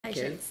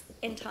patience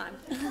and time.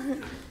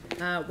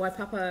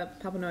 Waipapa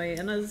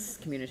Papanui-Innes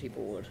Community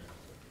Board.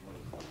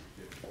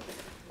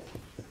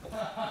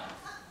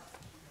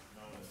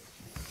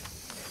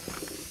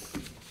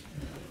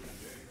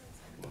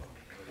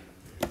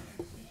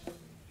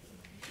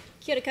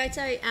 Kia ora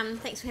koutou,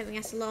 thanks for having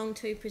us along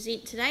to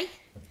present today.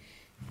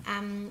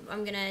 I'm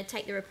going to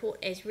take the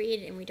report as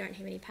read, and we don't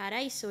have any Part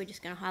A, so we're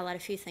just going to highlight a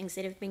few things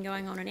that have been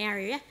going on in our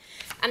area.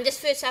 Just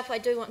first up, I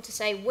do want to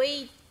say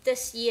we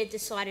this year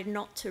decided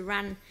not to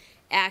run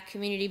our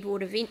community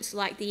board events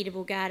like the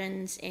Edible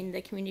Gardens and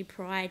the Community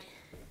Pride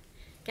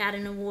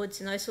Garden Awards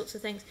and those sorts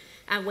of things.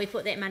 We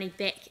put that money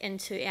back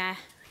into our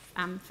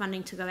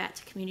funding to go out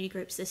to community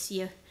groups this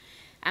year.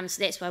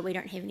 So that's why we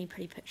don't have any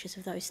pretty pictures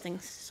of those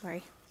things,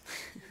 sorry.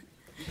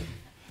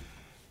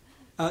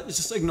 It's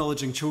just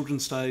acknowledging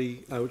Children's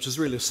Day, which is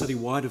really a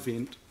citywide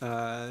event,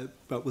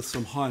 but with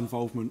some high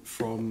involvement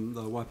from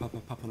the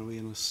Waipapa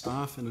Papanui-Innes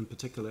staff, and in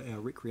particular our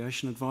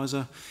recreation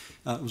advisor.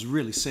 It was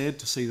really sad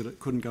to see that it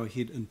couldn't go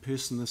ahead in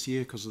person this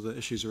year because of the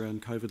issues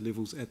around COVID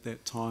levels at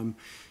that time,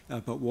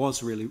 but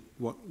what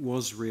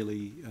was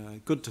really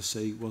good to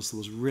see was there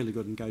was really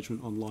good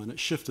engagement online. It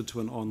shifted to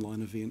an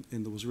online event,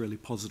 and there was really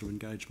positive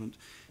engagement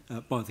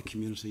by the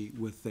community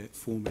with that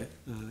format,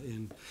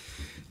 and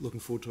looking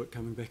forward to it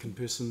coming back in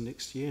person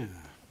next year.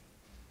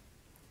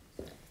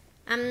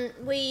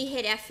 We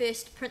had our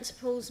first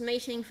principals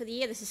meeting for the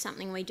year. This is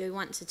something we do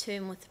once a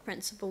term with the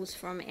principals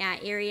from our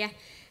area.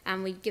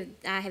 We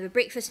have a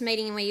breakfast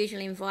meeting, and we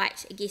usually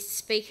invite a guest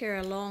speaker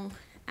along,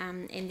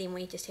 and then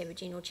we just have a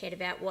general chat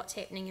about what's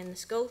happening in the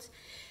schools.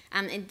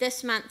 And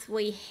this month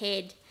we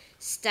had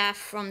staff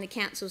from the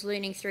Council's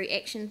Learning Through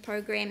Action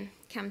program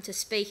come to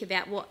speak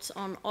about what's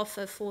on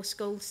offer for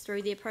schools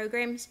through their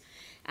programs.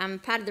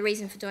 Part of the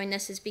reason for doing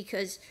this is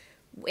because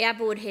our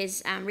board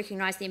has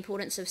recognised the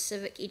importance of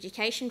civic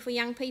education for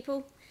young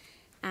people,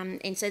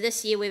 and so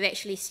this year we've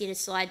actually set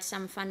aside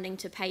some funding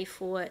to pay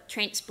for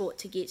transport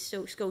to get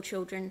school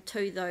children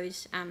to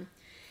those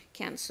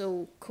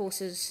council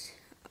courses,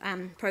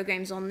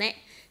 programs on that.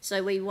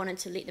 So we wanted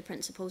to let the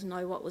principals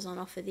know what was on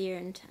offer there,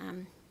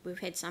 and we've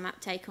had some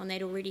uptake on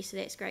that already, so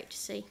that's great to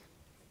see.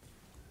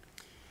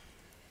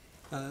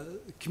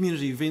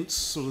 Community events,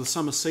 sort of the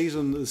summer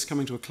season is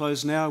coming to a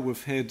close now.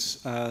 We've had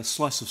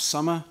Slice of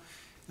Summer,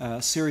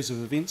 a series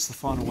of events. The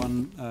final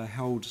one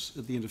held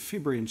at the end of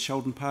February in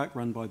Sheldon Park,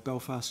 run by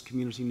Belfast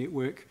Community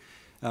Network.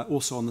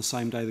 Also on the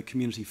same day, the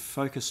Community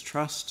Focus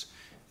Trust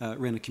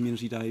ran a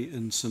community day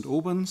in St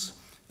Albans.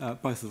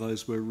 Both of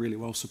those were really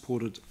well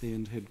supported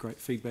and had great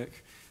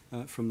feedback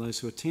from those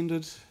who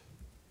attended.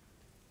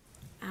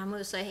 We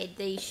also had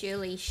the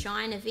Shirley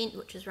Shine event,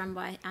 which was run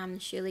by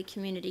Shirley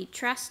Community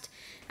Trust.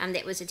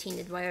 That was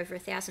attended by over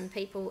 1,000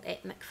 people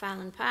at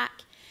McFarlane Park.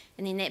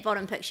 And then that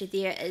bottom picture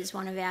there is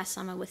one of our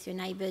Summer With Your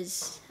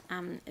Neighbours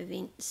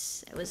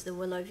events. It was the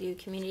Willowview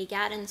Community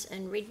Gardens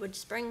in Redwood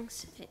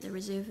Springs at the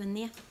reserve in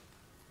there.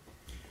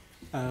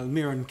 The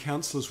Mayor and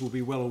councillors will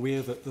be well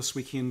aware that this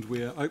weekend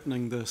we're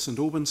opening the St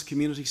Albans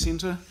Community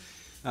Centre.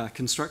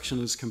 Construction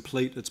is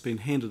complete. It's been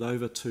handed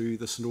over to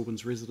the St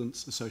Albans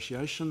Residents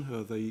Association, who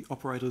are the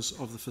operators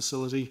of the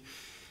facility.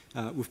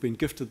 We've been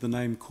gifted the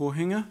name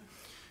Kohinga,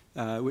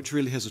 which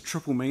really has a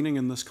triple meaning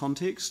in this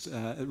context.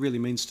 It really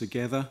means to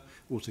gather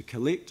or to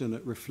collect, and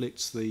it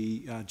reflects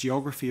the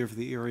geography of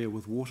the area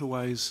with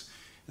waterways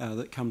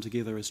that come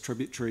together as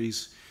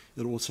tributaries.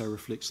 It also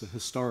reflects the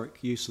historic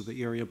use of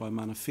the area by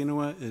mana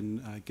whenua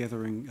in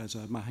gathering as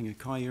a mahinga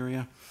kai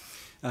area.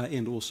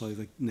 And also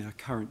the now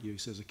current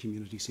use as a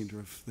community centre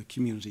of the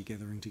community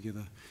gathering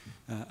together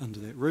under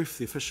that roof.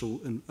 The official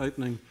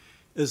opening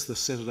is this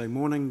Saturday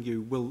morning.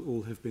 You will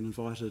all have been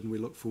invited, and we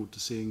look forward to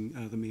seeing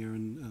the Mayor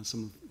and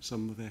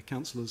some of our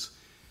councillors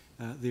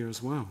there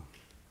as well.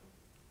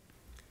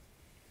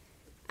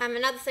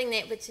 Another thing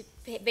that's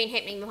been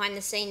happening behind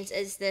the scenes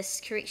is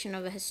this correction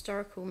of a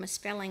historical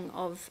misspelling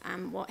of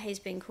what has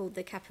been called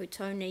the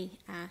Kaputoni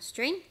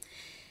stream.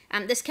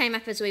 This came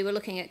up as we were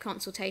looking at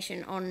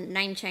consultation on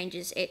name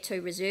changes at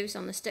two reserves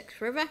on the Styx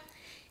River.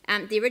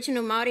 The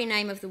original Māori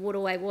name of the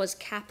waterway was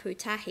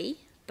Kaputahi,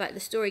 but the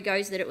story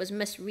goes that it was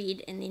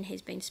misread and then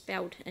has been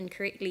spelled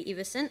incorrectly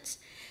ever since.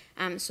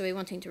 So we're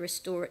wanting to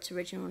restore its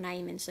original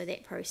name, and so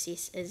that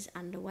process is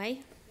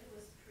underway. It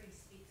was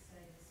pre-Styx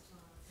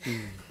as well.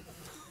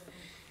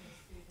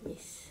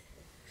 Yes.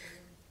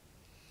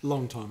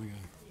 Long time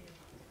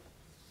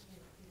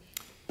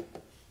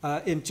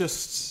ago. And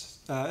just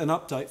an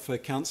update for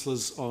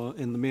councillors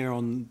and the Mayor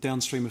on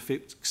downstream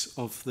effects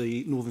of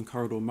the Northern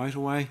Corridor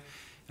motorway.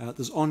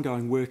 There's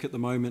ongoing work at the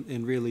moment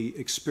and really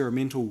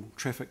experimental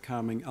traffic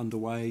calming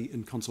underway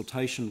in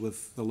consultation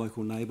with the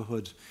local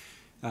neighbourhood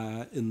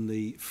in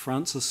the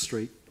Francis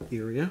Street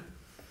area.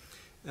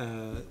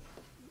 That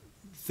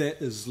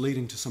is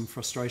leading to some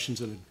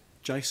frustrations in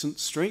adjacent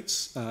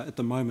streets. At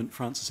the moment,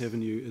 Francis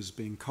Avenue is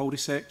being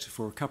cul-de-saced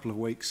for a couple of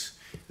weeks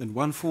in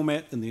one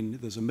format, and then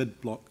there's a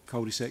mid-block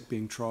cul-de-sac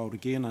being trialled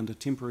again under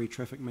temporary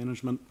traffic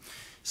management,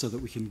 so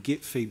that we can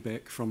get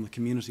feedback from the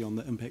community on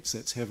the impacts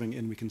that's having,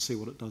 and we can see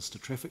what it does to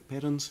traffic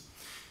patterns.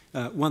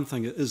 One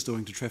thing it is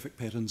doing to traffic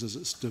patterns is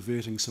it's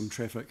diverting some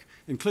traffic,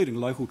 including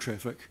local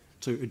traffic,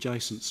 to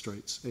adjacent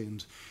streets,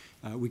 and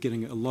we're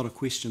getting a lot of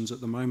questions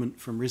at the moment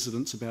from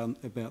residents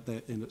about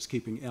that, and it's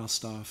keeping our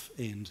staff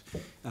and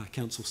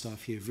council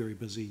staff here very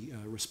busy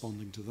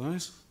responding to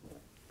those.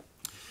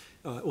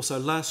 Also,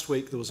 last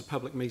week there was a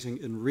public meeting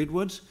in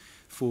Redwood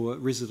for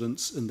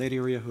residents in that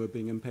area who are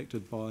being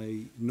impacted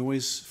by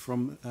noise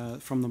from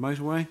the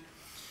motorway.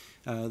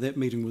 That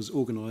meeting was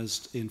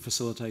organised and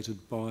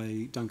facilitated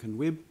by Duncan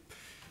Webb.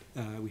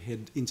 We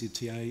had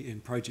NZTA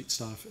and project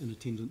staff in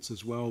attendance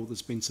as well.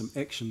 There's been some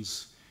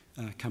actions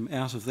come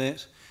out of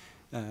that.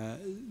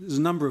 There's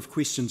a number of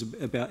questions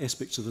about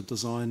aspects of the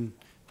design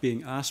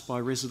being asked by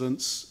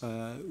residents.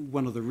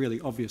 One of the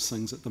really obvious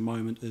things at the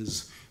moment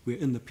is we're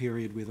in the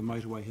period where the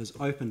motorway has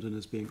opened and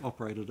is being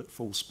operated at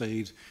full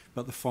speed,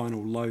 but the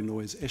final low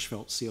noise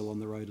asphalt seal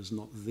on the road is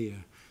not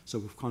there. So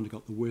we've kind of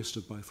got the worst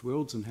of both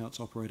worlds in how it's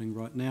operating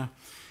right now.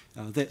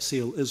 That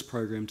seal is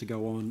programmed to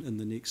go on in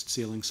the next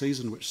sealing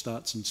season, which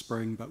starts in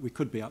spring, but we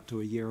could be up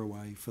to a year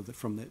away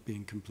from that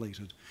being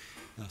completed.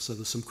 So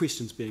there's some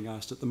questions being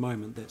asked at the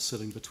moment that's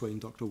sitting between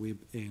Dr Webb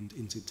and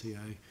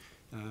NZTA.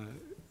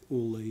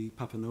 All the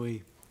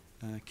Papanui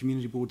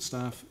Community Board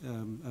staff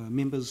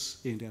members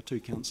and our two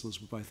councillors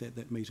were both at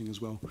that meeting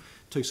as well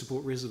to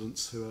support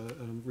residents who are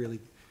really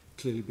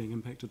clearly being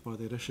impacted by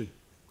that issue.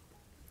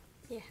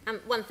 Yeah,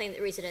 one thing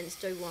that residents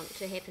do want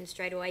to happen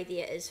straight away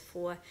there is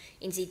for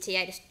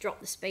NZTA to drop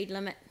the speed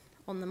limit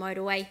on the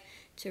motorway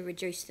to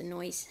reduce the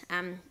noise.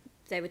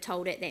 They were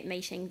told at that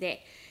meeting that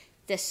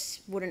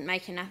this wouldn't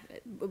make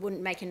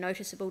a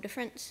noticeable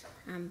difference,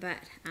 but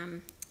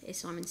as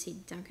Simon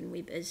said, Duncan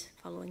Webb is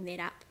following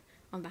that up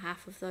on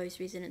behalf of those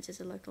residents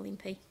as a local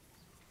MP.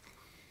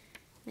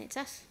 That's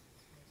us.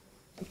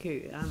 Thank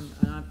you. And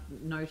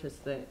I've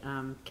noticed that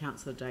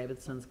Councillor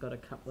Davidson's got a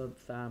couple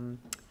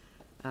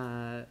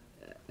of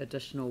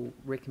additional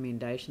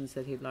recommendations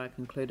that he'd like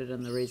included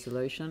in the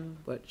resolution,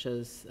 which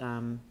is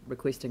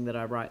requesting that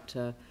I write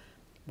to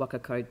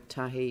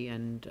Wakakotahi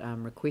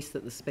and request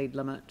that the speed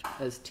limit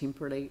is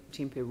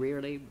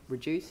temporarily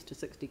reduced to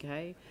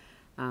 60k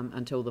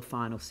until the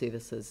final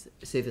service is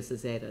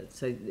added.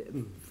 So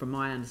from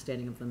my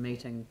understanding of the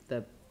meeting,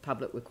 the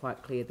public were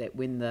quite clear that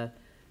when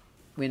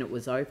it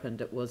was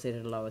opened, it was at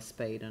a lower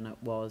speed and it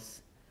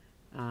was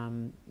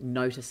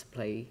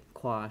noticeably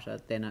quieter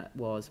than it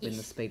was when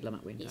the speed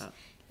limit went up.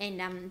 And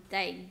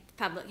the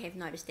public have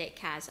noticed that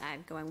cars are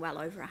going well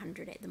over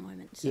 100 at the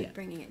moment, so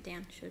bringing it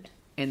down should.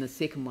 And the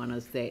second one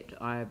is that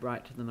I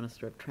write to the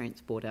Minister of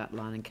Transport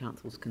outlining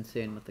Council's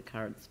concern with the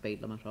current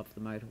speed limit of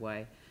the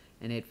motorway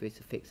and adverse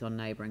effects on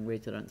neighbouring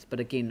residents. But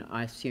again,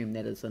 I assume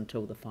that is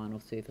until the final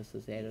service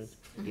is added.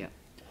 Yeah.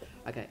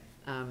 Okay.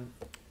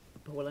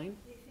 Pauline?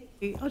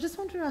 I just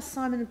wanted to ask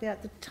Simon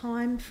about the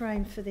time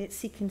frame for that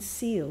second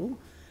seal.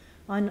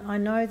 I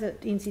know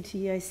that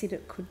NZTA said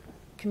it could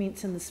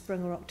commence in the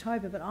spring or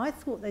October, but I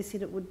thought they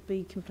said it would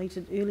be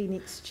completed early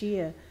next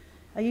year.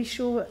 Are you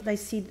sure they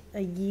said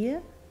a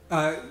year?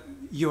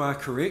 You are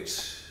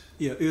correct.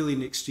 Yeah, early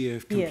next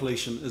year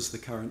completion is the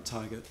current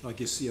target. I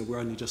guess we're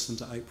only just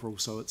into April,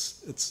 so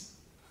it's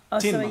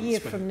 10 so months. A year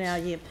from now,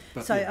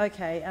 But so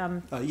okay.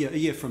 A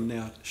year from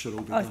now should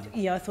all be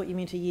done. I thought you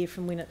meant a year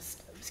from when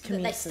it's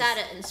commences. They start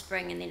it in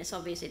spring, and then it's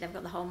obviously they've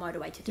got the whole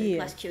motorway to do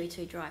plus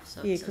QE2 drive.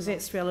 So because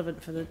that's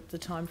relevant for the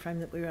time frame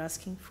that we're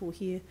asking for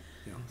here.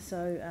 Yeah.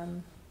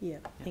 So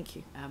thank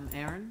you.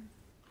 Aaron?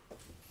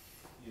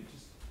 Yeah,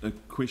 just a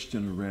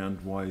question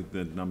around why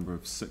the number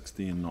of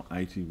 60 and not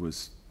 80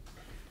 was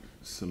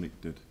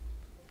selected.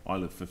 I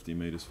live 50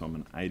 metres from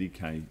an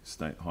 80k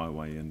state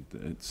highway, and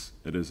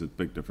it is a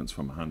big difference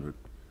from 100.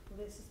 Well,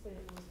 that's just when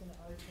it was going to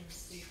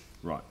open.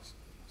 Right.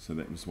 So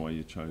that was why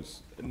you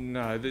chose.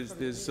 No,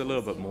 there's a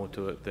little bit more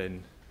to it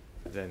than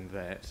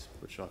that,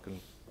 which I can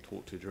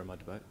talk to during my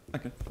debate.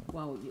 Okay.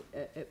 Well,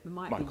 it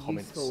might be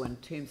useful in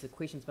terms of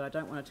questions, but I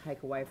don't want to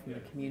take away from the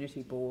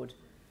community board.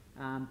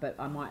 But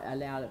I might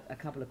allow a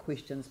couple of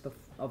questions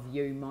of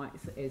you, Mike,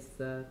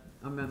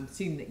 I'm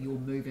assuming that you're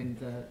moving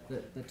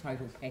the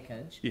total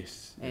package.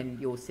 Yes. And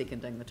you're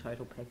seconding the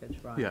total package,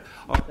 right? Yeah.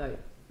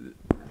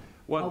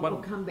 I'll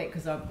come back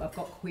because I've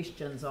got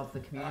questions of the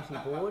community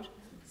board,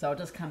 so I'll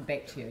just come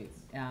back to you.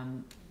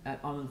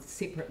 On a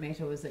separate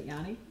matter, was it,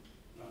 Yanni?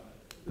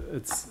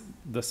 It's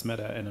this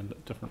matter and a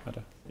different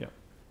matter, yeah.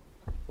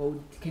 Well,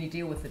 can you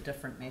deal with the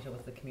different matter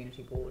with the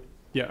community board?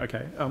 Yeah,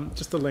 okay.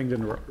 Just the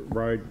Langdon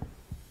Road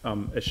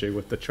issue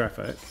with the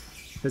traffic.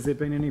 Has there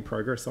been any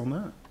progress on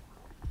that?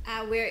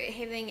 We're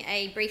having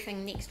a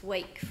briefing next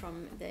week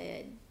from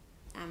the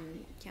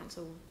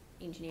council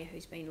engineer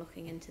who's been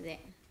looking into that.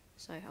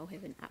 So I'll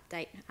have an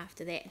update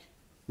after that.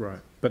 Right,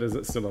 but is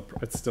it still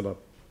a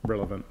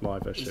relevant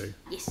live issue?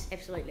 Yes,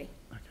 absolutely.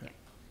 Okay.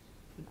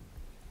 Yeah.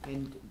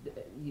 And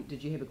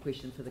did you have a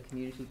question for the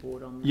community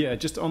board on that? Yeah,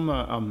 just on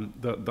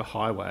the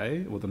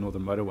highway or the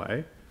Northern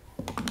Motorway.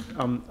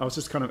 I was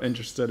just kind of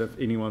interested if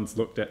anyone's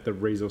looked at the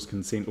resource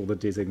consent or the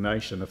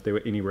designation, if there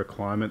were any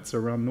requirements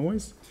around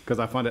noise, because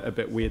I find it a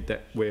bit weird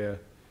that we're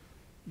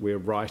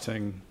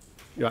writing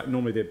like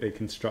normally there'd be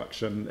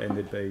construction and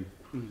there'd be.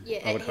 Yeah,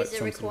 I would it hope has a some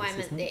sort of requirement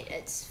assessment. that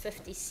it's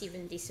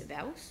 57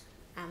 decibels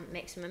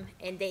maximum,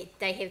 and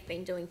they have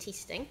been doing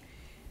testing,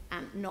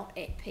 not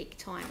at peak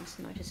times,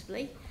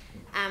 noticeably.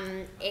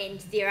 And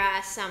there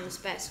are some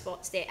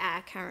spots that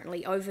are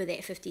currently over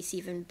that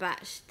 57,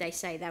 but they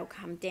say they'll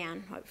come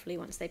down, hopefully,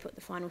 once they put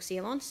the final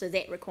seal on. So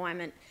that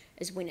requirement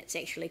is when it's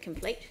actually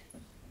complete.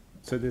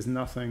 So there's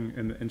nothing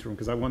in the interim,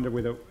 because I wonder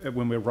whether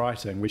when we're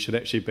writing we should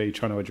actually be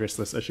trying to address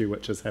this issue,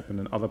 which has happened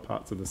in other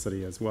parts of the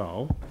city as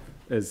well,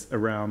 is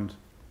around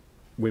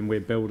when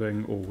we're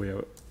building or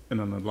we're in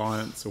an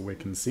alliance or we're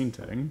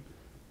consenting,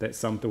 that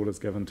some thought is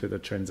given to the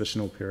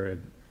transitional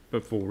period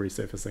before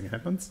resurfacing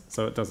happens,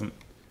 so it doesn't,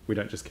 we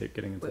don't just keep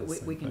getting into the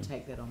same We can thing.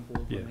 take that on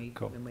board Yeah, when we,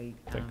 cool.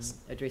 Thanks.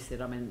 address it.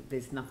 I mean,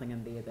 there's nothing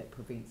in there that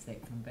prevents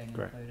that from being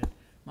Great. included.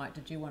 Mike,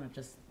 did you want to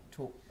just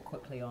talk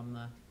quickly on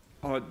the...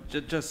 Oh,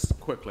 just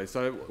quickly.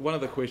 So one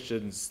of the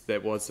questions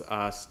that was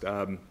asked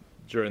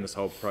during this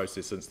whole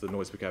process, since the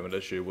noise became an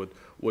issue,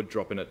 would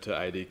dropping it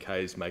to 80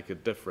 k's make a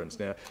difference?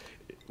 Now,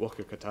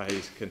 Waka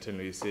Katahi's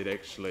continually said,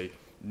 actually,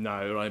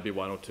 no, it'll only be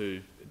 1 or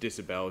 2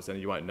 decibels and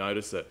you won't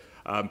notice it.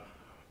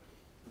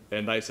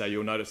 And they say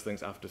you'll notice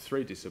things after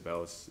 3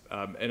 decibels.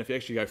 And if you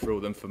actually go through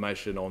all the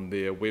information on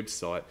their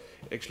website,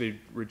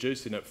 actually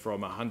reducing it from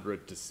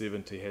 100 to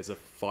 70 has a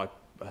 4.6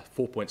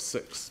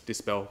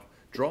 decibel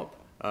drop.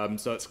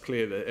 So it's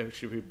clear that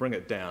actually if we bring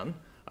it down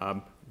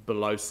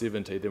below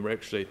 70, then we're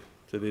actually,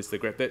 so there's the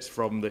graph, that's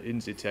from the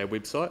NZTA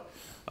website,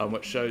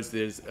 which shows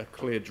there's a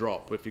clear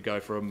drop if you go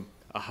from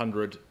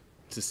 100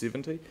 to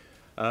 70.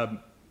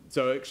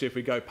 So actually if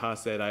we go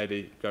past that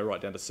 80, go right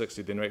down to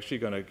 60, then we're actually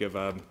going to give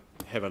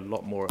have a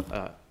lot more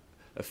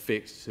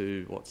effect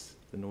to what's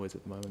the noise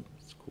at the moment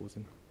it's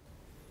causing.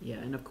 Yeah,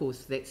 and of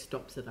course that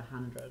stops at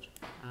 100,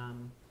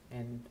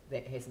 and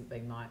that hasn't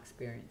been my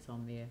experience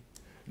on there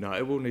No,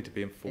 it will need to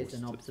be enforced. as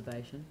an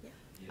observation.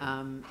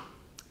 Yeah.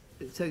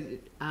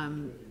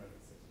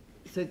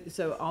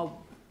 So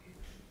I'll...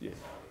 Yeah,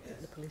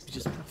 The police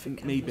Just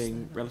me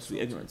being relatively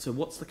ignorant. So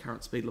what's the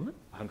current speed limit?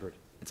 100.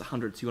 It's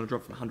 100, so you want to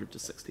drop from 100 to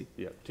 60.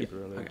 Yeah,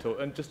 temporarily okay. until,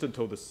 and just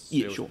until the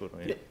Yeah, seal's sure. put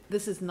on. Yeah.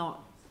 This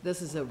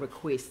is a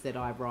request that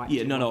I write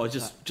Yeah, to no,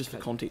 Waka just for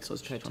context, I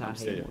was just trying to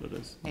understand what it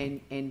is.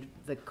 and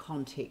the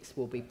context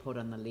will be put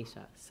in the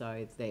letter,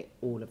 so that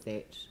all of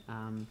that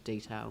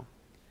detail.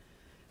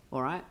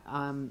 All right,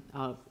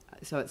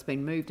 so it's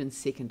been moved and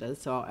seconded,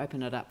 so I'll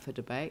open it up for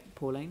debate.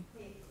 Pauline?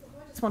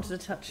 I just wanted to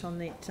touch on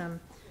that,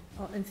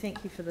 and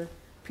thank you for the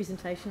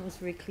presentation, it was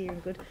very clear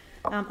and good,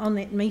 on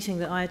that meeting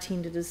that I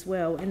attended as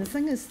well. And the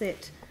thing is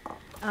that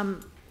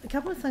a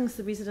couple of things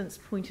the residents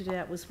pointed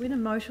out was when a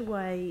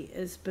motorway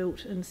is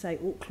built in, say,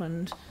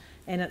 Auckland,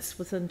 and it's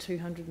within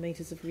 200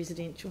 metres of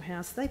residential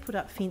house, they put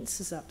up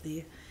fences up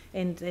there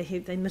and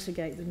they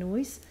mitigate the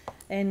noise.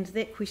 And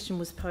that question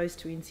was posed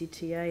to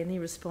NZTA, and their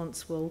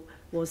response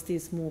was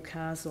there's more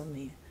cars on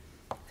there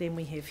than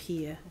we have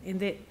here. And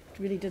that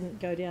really didn't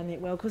go down that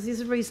well, because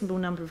there's a reasonable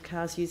number of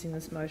cars using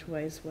this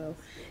motorway as well,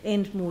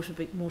 and more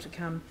to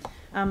come.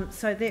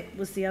 So that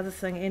was the other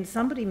thing. And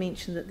somebody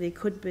mentioned that there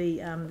could be,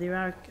 there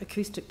are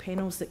acoustic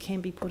panels that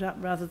can be put up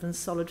rather than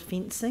solid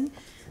fencing.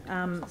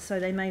 So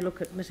they may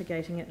look at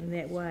mitigating it in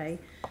that way.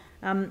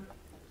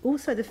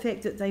 Also the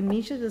fact that they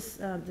measure this,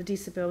 the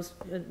decibels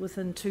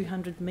within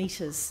 200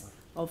 metres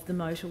of the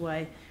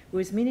motorway,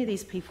 whereas many of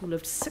these people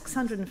lived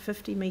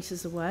 650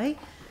 metres away.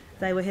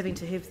 They were having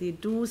to have their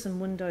doors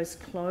and windows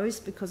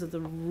closed because of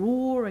the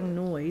roaring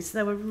noise.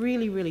 They were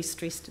really, really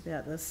stressed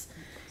about this,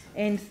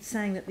 and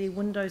saying that their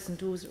windows and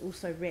doors are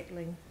also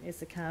rattling as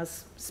the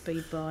cars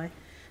speed by.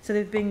 So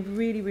they've been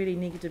really, really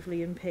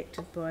negatively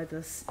impacted by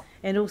this.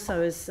 And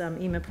also, as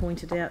Emma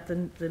pointed out,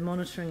 the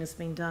monitoring has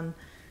been done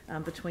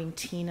between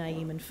 10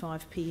 a.m. and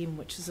 5 p.m,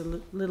 which is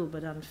a little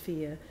bit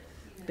unfair,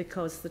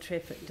 because the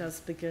traffic does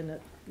begin at,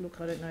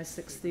 look, I don't know,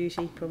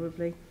 6:30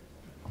 probably.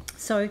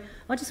 So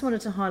I just wanted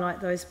to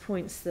highlight those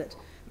points, that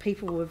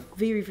people were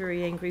very,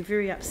 very angry,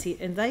 very upset,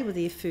 and they were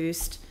there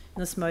first,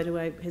 and this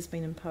motorway has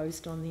been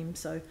imposed on them.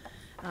 So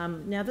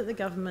now that the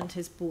government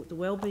has brought the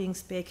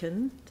wellbeings back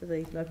in to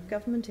the Local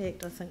Government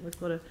Act, I think we've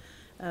got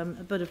a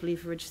bit of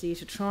leverage there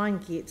to try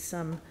and get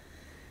some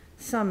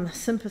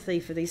sympathy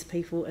for these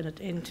people,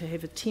 and to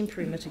have a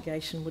temporary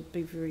mitigation would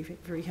be very,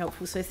 very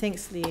helpful. So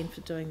thanks, Leanne,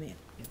 for doing that.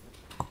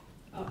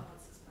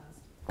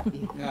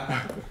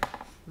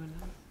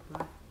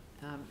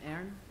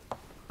 Aaron?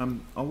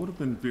 I would have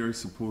been very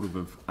supportive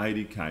of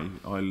 80k.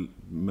 I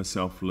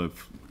myself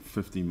live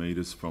 50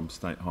 metres from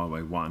State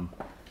Highway 1,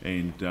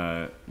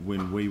 and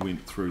when we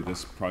went through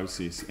this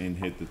process and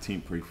had the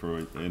temporary for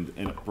it, and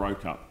it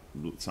broke up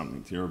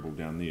something terrible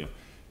down there.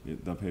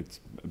 They've had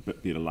a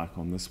bit better luck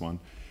on this one.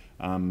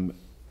 And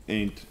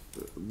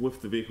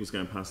with the vehicles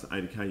going past the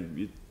 80k,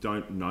 you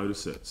don't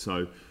notice it.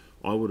 So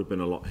I would have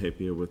been a lot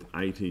happier with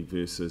 80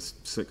 versus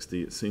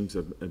 60. It seems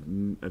a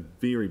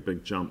very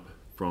big jump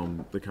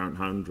from the current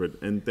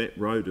 100, and that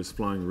road is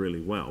flowing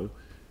really well,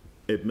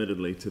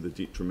 admittedly to the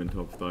detriment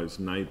of those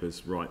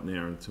neighbours right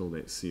now until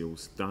that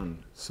seal's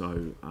done.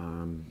 So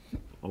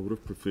I would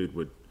have preferred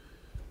we'd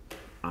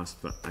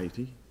asked for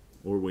 80,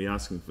 or are we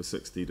asking for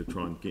 60 to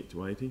try and get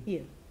to 80? Yeah.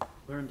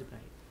 We're in debate.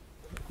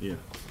 Yeah,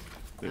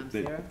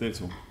 Sarah?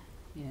 that's all.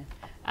 Yeah.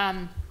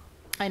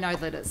 I know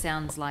that it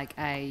sounds like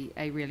a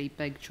really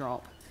big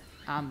drop,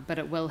 but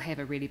it will have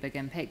a really big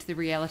impact. The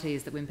reality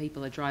is that when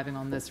people are driving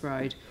on this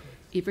road,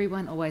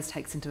 everyone always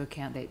takes into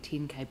account that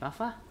 10k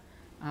buffer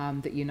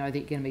that you know that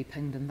you're going to be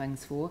pinged and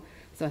things for.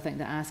 So I think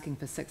that asking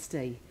for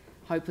 60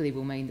 hopefully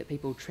will mean that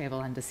people travel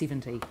under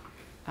 70.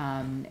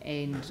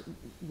 And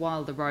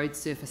while the road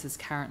surface is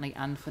currently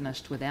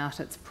unfinished without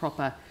its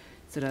proper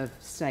sort of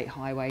state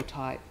highway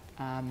type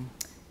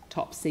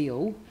top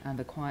seal,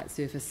 the quiet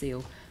surface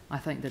seal, I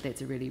think that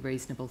that's a really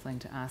reasonable thing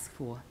to ask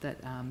for, that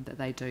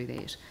they do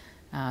that.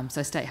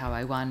 So State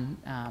Highway 1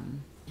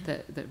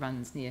 that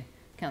runs near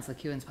Councillor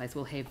Kewen's place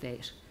will have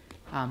that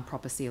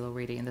proper seal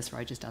already, and this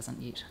road just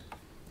doesn't yet.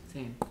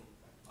 Sam?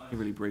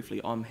 Really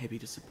briefly, I'm happy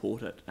to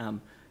support it,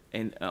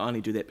 and I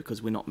only do that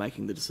because we're not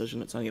making the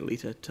decision. It's only a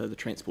letter to the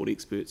transport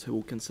experts who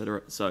will consider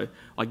it. So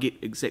I get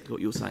exactly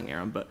what you're saying,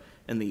 Aaron, but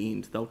in the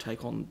end, they'll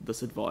take on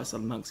this advice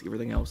amongst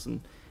everything else,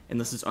 and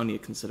this is only a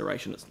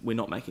consideration. We're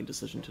not making a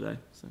decision today.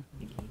 So.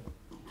 Thank you.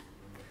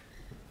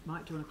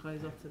 Mike, do you want to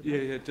close off the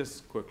debate? Yeah,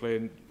 just quickly.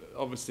 And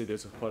obviously,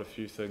 there's quite a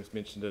few things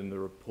mentioned in the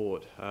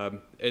report.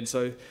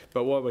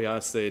 But what we are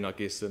seeing, I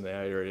guess, in our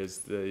area is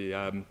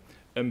the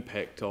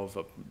impact of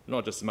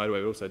not just the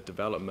motorway, but also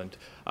development,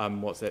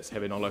 what that's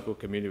having on local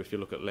community. If you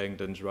look at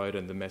Langdon's Road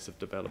and the massive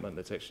development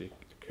that's actually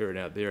occurring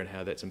out there and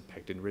how that's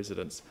impacting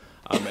residents.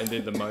 And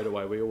then the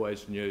motorway, we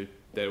always knew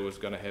that it was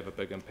going to have a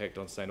big impact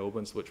on St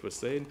Albans, which we're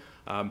seeing.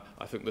 I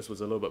think this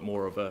was a little bit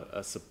more of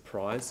a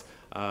surprise.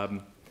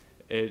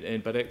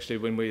 But actually,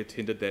 when we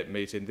attended that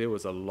meeting, there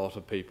was a lot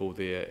of people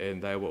there,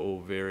 and they were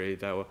all they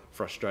were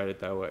frustrated,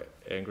 they were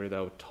angry,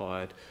 they were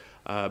tired.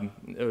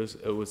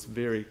 It was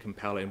very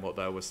compelling what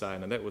they were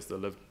saying, and that was the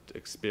lived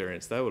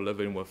experience. They were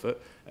living with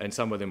it, and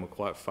some of them were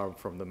quite far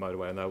from the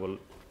motorway, and they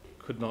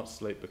could not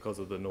sleep because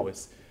of the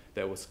noise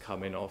that was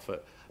coming off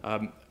it.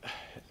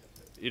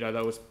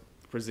 That was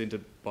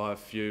presented by a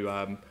few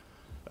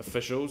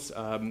officials,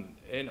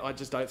 and I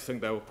just don't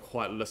think they were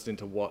quite listening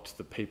to what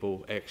the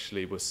people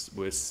actually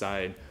were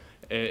saying.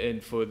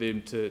 And for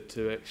them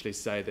to actually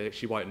say they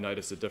actually won't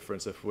notice a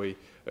difference if we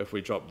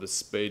drop the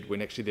speed,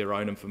 when actually their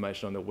own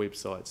information on their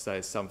website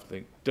says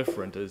something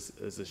different,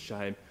 is a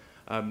shame.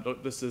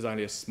 Look, this is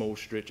only a small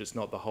stretch. It's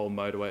not the whole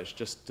motorway. It's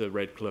just the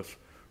Redcliffe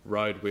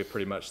Road where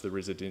pretty much the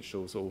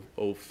residential's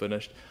all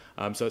finished.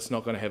 So it's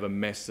not going to have a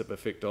massive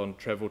effect on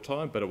travel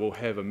time, but it will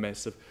have a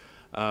massive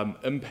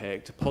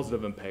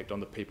positive impact on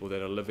the people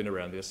that are living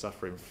around there,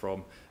 suffering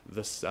from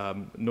this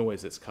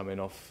noise that's coming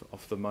off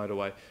the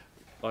motorway.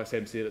 Like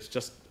Sam said, it's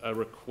just a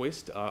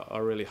request. I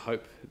really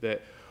hope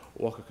that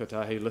Waka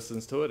Kotahi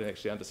listens to it and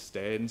actually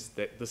understands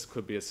that this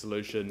could be a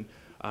solution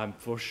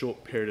for a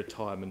short period of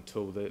time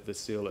until the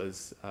seal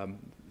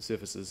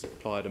surface is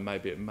applied, and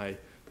maybe it may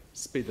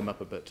speed them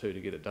up a bit too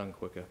to get it done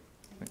quicker.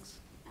 Thanks.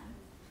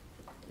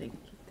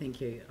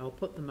 Thank you. I'll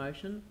put the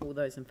motion. All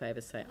those in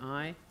favour say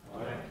aye.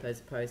 Aye. Those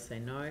opposed say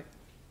no.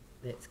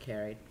 That's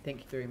carried.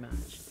 Thank you very much.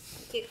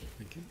 Thank you.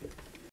 Thank you.